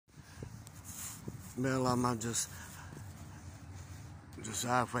Well, I'm just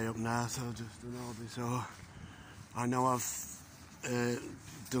halfway up now, so I've just done all this. So I know I've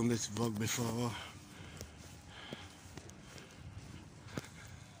done this vlog before.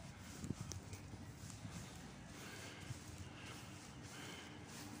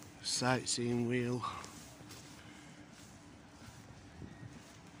 Sightseeing wheel.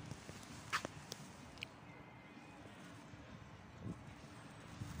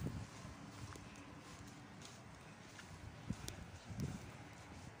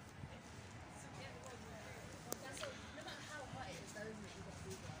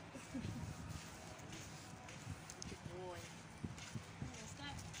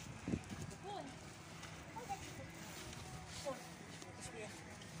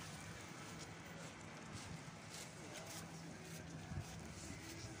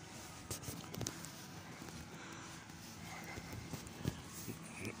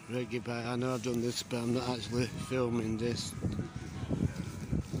 Reggae bike. I know I've done this, but I'm not actually filming this.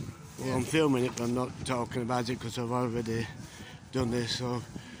 Well, I'm filming it, but I'm not talking about it because I've already done this. So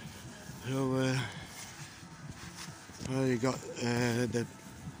you got the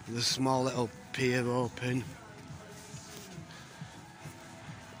small little pier open.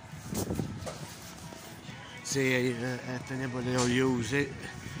 See if anybody will use it.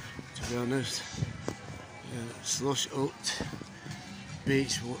 To be honest, slush hut.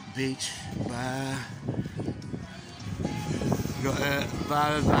 Beach bar. Got a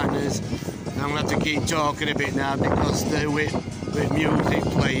bar of banners. I'm going to have to keep talking a bit now because they're with music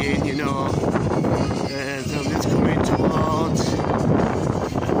playing, you know. So I'm just coming towards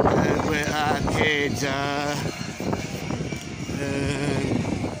where arcades are.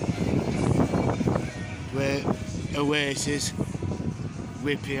 Where Oasis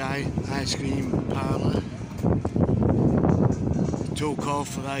Whippy ice cream parlour. Too cold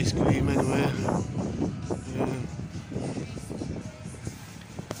for ice cream anyway.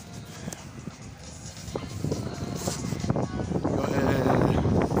 Got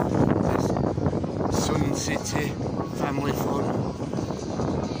this Sun City family fun.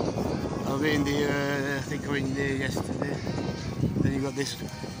 I've been there, I think I went there yesterday. Then you got this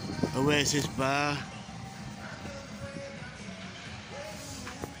Oasis bar.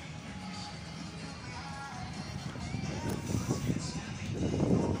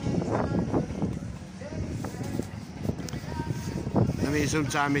 I mean,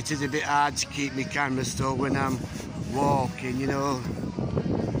 sometimes it is a bit hard to keep my camera still when I'm walking, you know.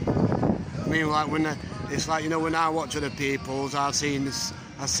 I mean, like it's like, you know, when I watch other people's, I've seen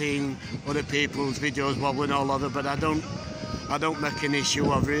other people's videos wobbling all over, but I don't make an issue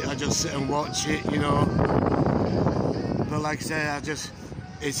of it. I just sit and watch it, you know. But like I say,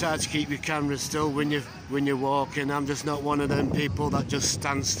 it's hard to keep your camera still when you're walking. I'm just not one of them people that just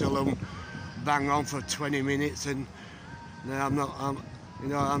stand still and bang on for 20 minutes and. No, I'm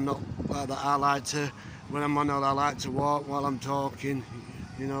not like that. I like to, when I'm on, I like to walk while I'm talking,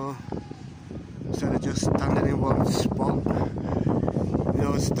 you know, instead of just standing in one spot. You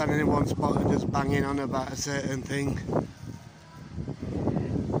know, standing in one spot and just banging on about a certain thing.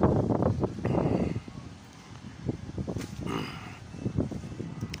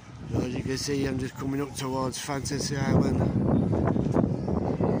 So as you can see, I'm just coming up towards Fantasy Island.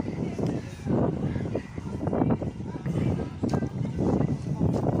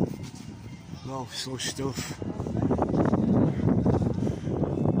 Slush stuff.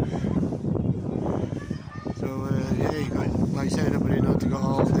 So yeah, you got, like I said, everybody knows you got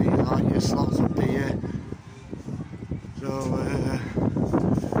all the your slots up here. So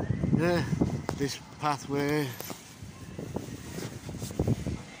yeah, this pathway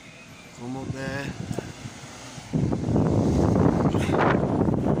from up there.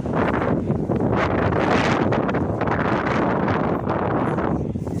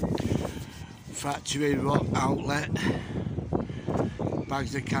 Factory rock outlet,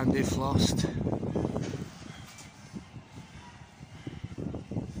 bags of candy flossed.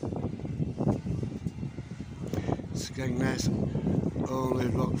 Skegness only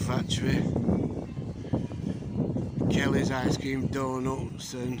rock factory. Kelly's ice cream,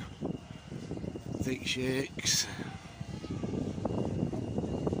 donuts and thick shakes.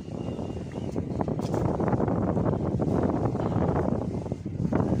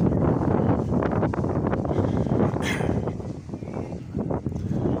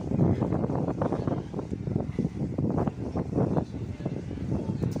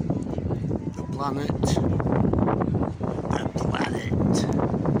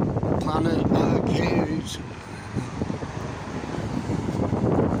 Planet Arcades.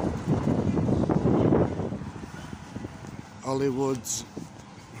 Hollywood's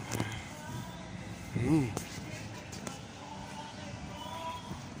I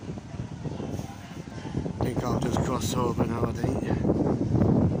think I'll just cross over now, I think.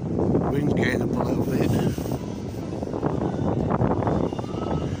 Wind's getting up a little bit.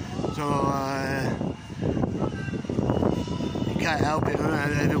 So, you can't help it,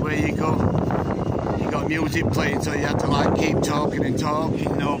 everywhere you go. You got music playing, so you have to like keep talking and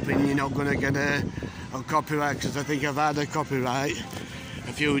talking, hoping you're not going to get a copyright, because I think I've had a copyright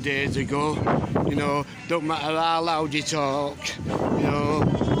a few days ago. You know, don't matter how loud you talk, you know,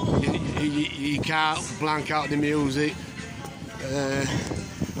 you can't blank out the music. I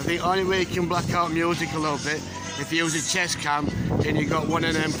think the only way you can black out music a little bit, if you use a chest cam and you got one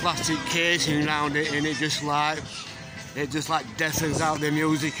of them plastic casing around it, and it just like deafens out the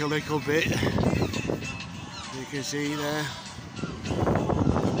music a little bit. You can see there.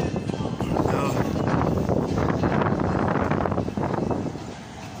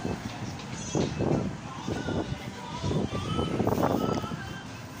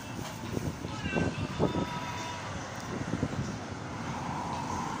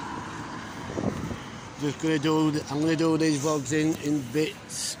 I'm gonna do these vlogs in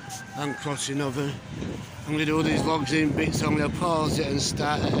bits. I'm crossing over. I'm gonna do these vlogs in bits, so I'm gonna pause it and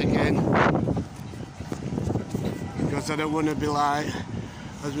start it again. Because I don't want to be like,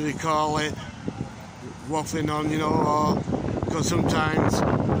 as we call it, waffling on, you know, or because sometimes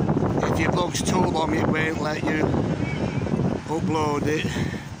if your vlog's too long it won't let you upload it.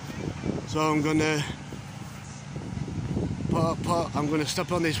 So I'm gonna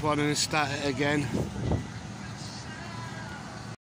stop on this one and start it again.